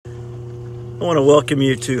I want to welcome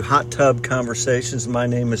you to Hot Tub Conversations. My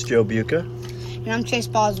name is Joe Buca. And I'm Chase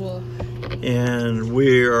Boswell. And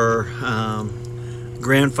we are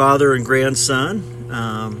grandfather and grandson.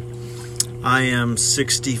 I am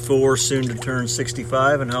 64, soon to turn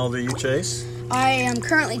 65. And how old are you, Chase? I am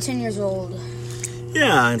currently 10 years old.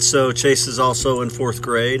 Yeah, and so Chase is also in 4th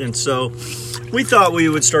grade. And so we thought we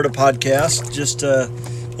would start a podcast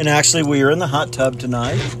and actually we are in the hot tub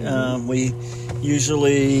tonight. We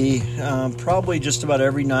usually probably just about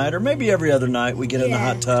every night or maybe every other night we get in the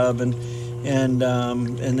hot tub and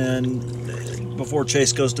then before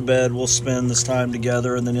Chase goes to bed we'll spend this time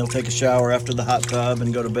together, and then he'll take a shower after the hot tub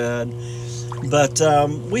and go to bed. But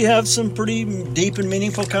we have some pretty deep and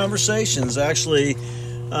meaningful conversations. Actually,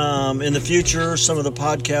 in the future, some of the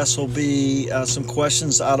podcasts will be some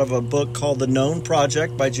questions out of a book called The Known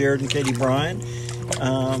Project by Jared and Katie Bryant.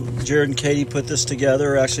 Jared and Katie put this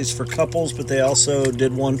together. Actually, it's for couples, but they also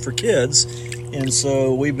did one for kids. And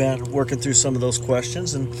so we've been working through some of those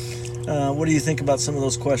questions. And what do you think about some of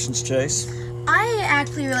those questions, Chase? I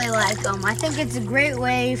actually really like them. I think it's a great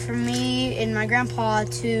way for me and my grandpa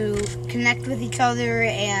to connect with each other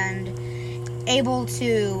and able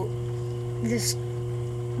to just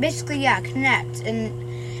basically, connect and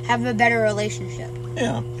have a better relationship.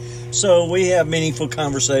 Yeah. So we have meaningful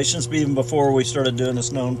conversations even before we started doing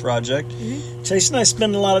this Known Project. Mm-hmm. Chase and I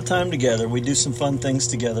spend a lot of time together. We do some fun things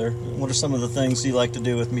together. What are some of the things you like to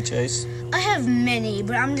do with me, Chase? I have many,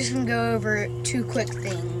 but I'm just going to go over 2 quick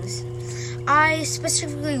things. I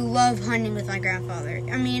specifically love hunting with my grandfather.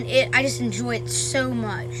 I just enjoy it so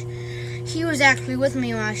much. He was actually with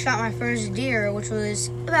me when I shot my first deer, which was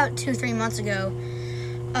about 2-3 months ago.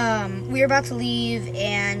 We were about to leave,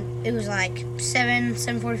 and it was like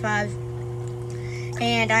 7:45,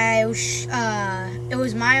 and it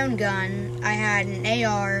was my own gun. I had an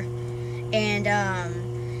AR, and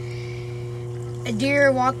a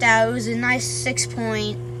deer walked out. It was a nice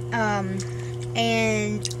 6-point,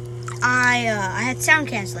 and I had sound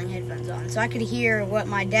canceling headphones on, so I could hear what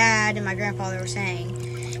my dad and my grandfather were saying.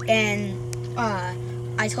 And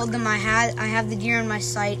I told them I have the deer in my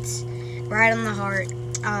sights, right on the heart.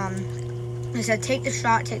 I said, take the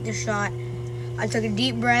shot. I took a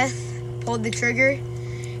deep breath, pulled the trigger,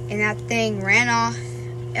 and that thing ran off.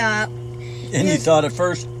 And you thought at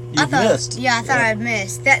first missed. Yeah, I thought I'd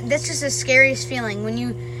missed. That's just the scariest feeling when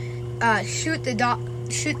you shoot the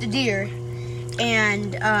deer,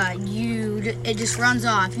 and it just runs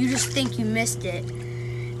off. You just think you missed it,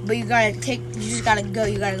 but you just gotta go.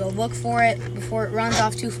 You gotta go look for it before it runs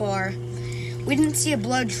off too far. We didn't see a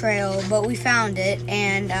blood trail, but we found it,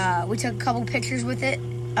 and we took a couple pictures with it.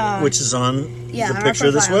 Which is on the picture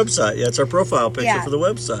of this website. Yeah, it's our profile picture for the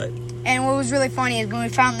website. And what was really funny is when we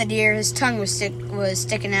found the deer, his tongue was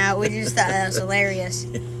sticking out. We just thought that was hilarious.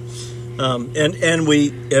 And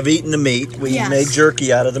we have eaten the meat. We made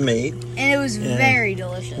jerky out of the meat. And it was very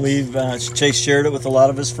delicious. We've Chase shared it with a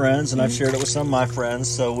lot of his friends, and I've shared it with some of my friends.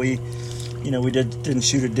 So we didn't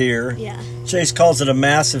shoot a deer. Yeah. Chase calls it a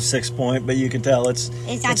massive 6-point, but you can tell it's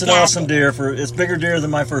an awesome deer. It's bigger deer than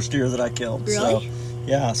my first deer that I killed. Really?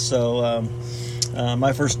 So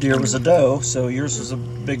my first deer was a doe, so yours was a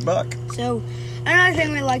big buck. So another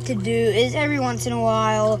thing we like to do is every once in a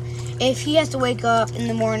while, if he has to wake up in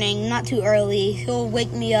the morning, not too early, he'll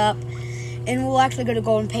wake me up, and we'll actually go to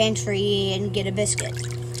Golden Pantry and get a biscuit.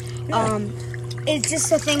 Yeah. It's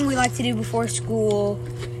just a thing we like to do before school.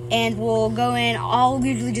 And we'll go in. I'll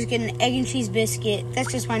usually just get an egg and cheese biscuit.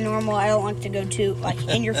 That's just my normal. I don't like to go too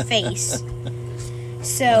in your face.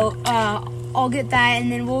 So I'll get that,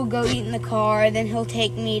 and then we'll go eat in the car. Then he'll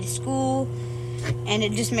take me to school, and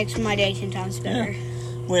it just makes my day 10 times better.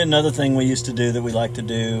 Yeah. Another thing we used to do that we like to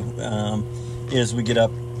do is we get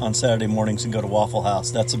up on Saturday mornings and go to Waffle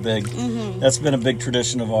House. That's that's been a big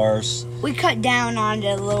tradition of ours. We cut down on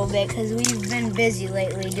it a little bit because we've been busy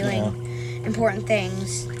lately doing important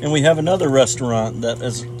things. And we have another restaurant that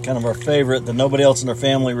is kind of our favorite that nobody else in our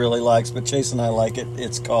family really likes, but Chase and I like it.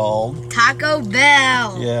 It's called Taco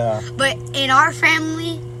Bell. Yeah. But in our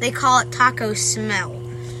family, they call it Taco Smell.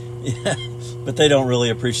 Yeah, but they don't really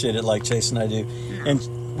appreciate it like Chase and I do. No.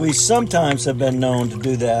 And we sometimes have been known to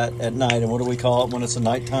do that at night. And what do we call it when it's a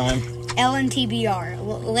nighttime?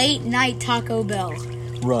 LNTBR, Late Night Taco Bell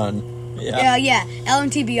Run. Yeah.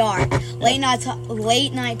 LNTBR,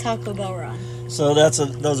 Late Night Taco Bell Run. So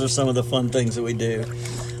those are some of the fun things that we do.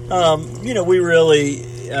 We really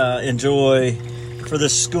enjoy, for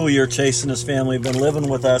this school year, Chase and his family have been living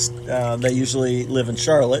with us. They usually live in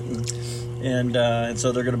Charlotte, and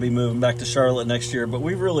so they're going to be moving back to Charlotte next year. But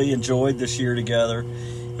we really enjoyed this year together,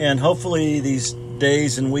 and hopefully these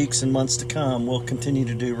days and weeks and months to come, we'll continue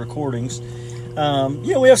to do recordings.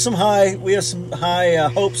 We have some high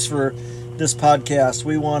hopes for this podcast.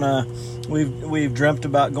 We've dreamt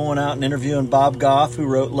about going out and interviewing Bob Goff, who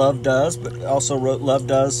wrote Love Does, but also wrote Love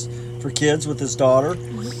Does for Kids with his daughter.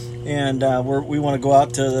 And we want to go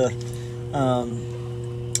out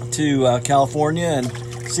to California and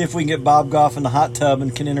see if we can get Bob Goff in the hot tub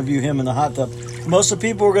and can interview him in the hot tub. Most of the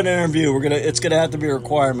people we're going to interview, it's going to have to be a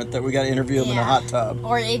requirement that we got to interview them in a hot tub.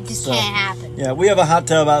 Or it just can't happen. Yeah, we have a hot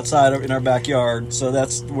tub outside in our backyard, so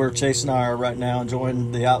that's where Chase and I are right now,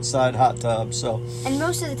 enjoying the outside hot tub. So, and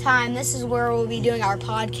most of the time, this is where we'll be doing our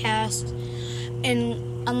podcast, and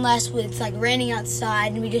unless it's like raining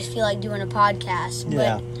outside and we just feel like doing a podcast.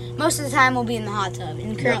 But most of the time, we'll be in the hot tub,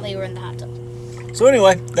 and currently we're in the hot tub. So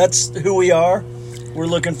anyway, that's who we are. We're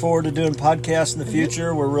looking forward to doing podcasts in the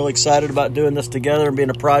future. We're really excited about doing this together and being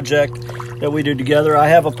a project that we do together. I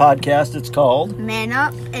have a podcast. It's called Man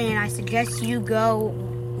Up, and I suggest you go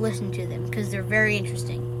listen to them because they're very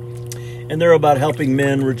interesting. And they're about helping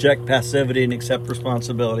men reject passivity and accept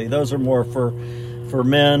responsibility. Those are more for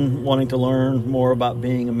men wanting to learn more about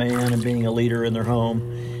being a man and being a leader in their home.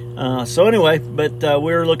 We're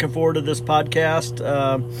looking forward to this podcast.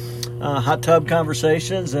 Hot tub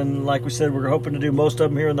conversations, and like we said, we're hoping to do most of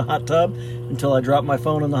them here in the hot tub until I drop my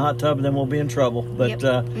phone in the hot tub, and then we'll be in trouble. But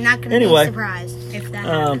I'm not going to be surprised if that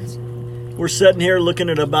happens. We're sitting here looking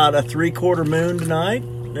at about a 3/4 moon tonight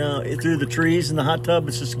through the trees in the hot tub.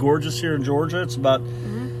 It's just gorgeous here in Georgia. It's about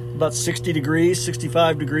 60 degrees,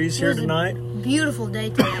 65 degrees here tonight. Beautiful day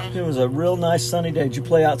today. It was a real nice sunny day. Did you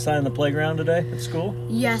play outside in the playground today at school?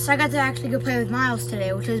 Yes, I got to actually go play with Miles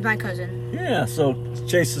today, which is my cousin. Yeah, so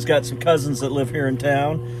Chase has got some cousins that live here in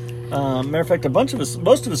town. Matter of fact, most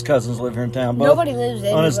of his cousins live here in town. Nobody lives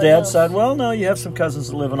on his dad's side. Well, no, you have some cousins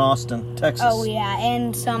that live in Austin, Texas. Oh yeah,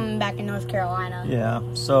 and some back in North Carolina. Yeah.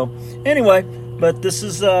 So anyway, but this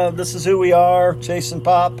is who we are, Chase and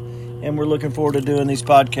Pop, and we're looking forward to doing these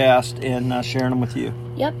podcasts and sharing them with you.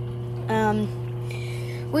 Yep.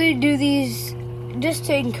 We do these just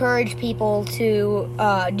to encourage people to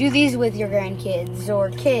do these with your grandkids or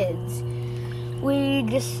kids. We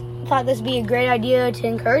just thought this would be a great idea to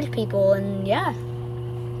encourage people, and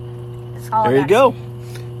that's all. There you go.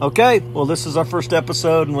 Okay, well, this is our first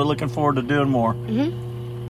episode, and we're looking forward to doing more. Mm-hmm.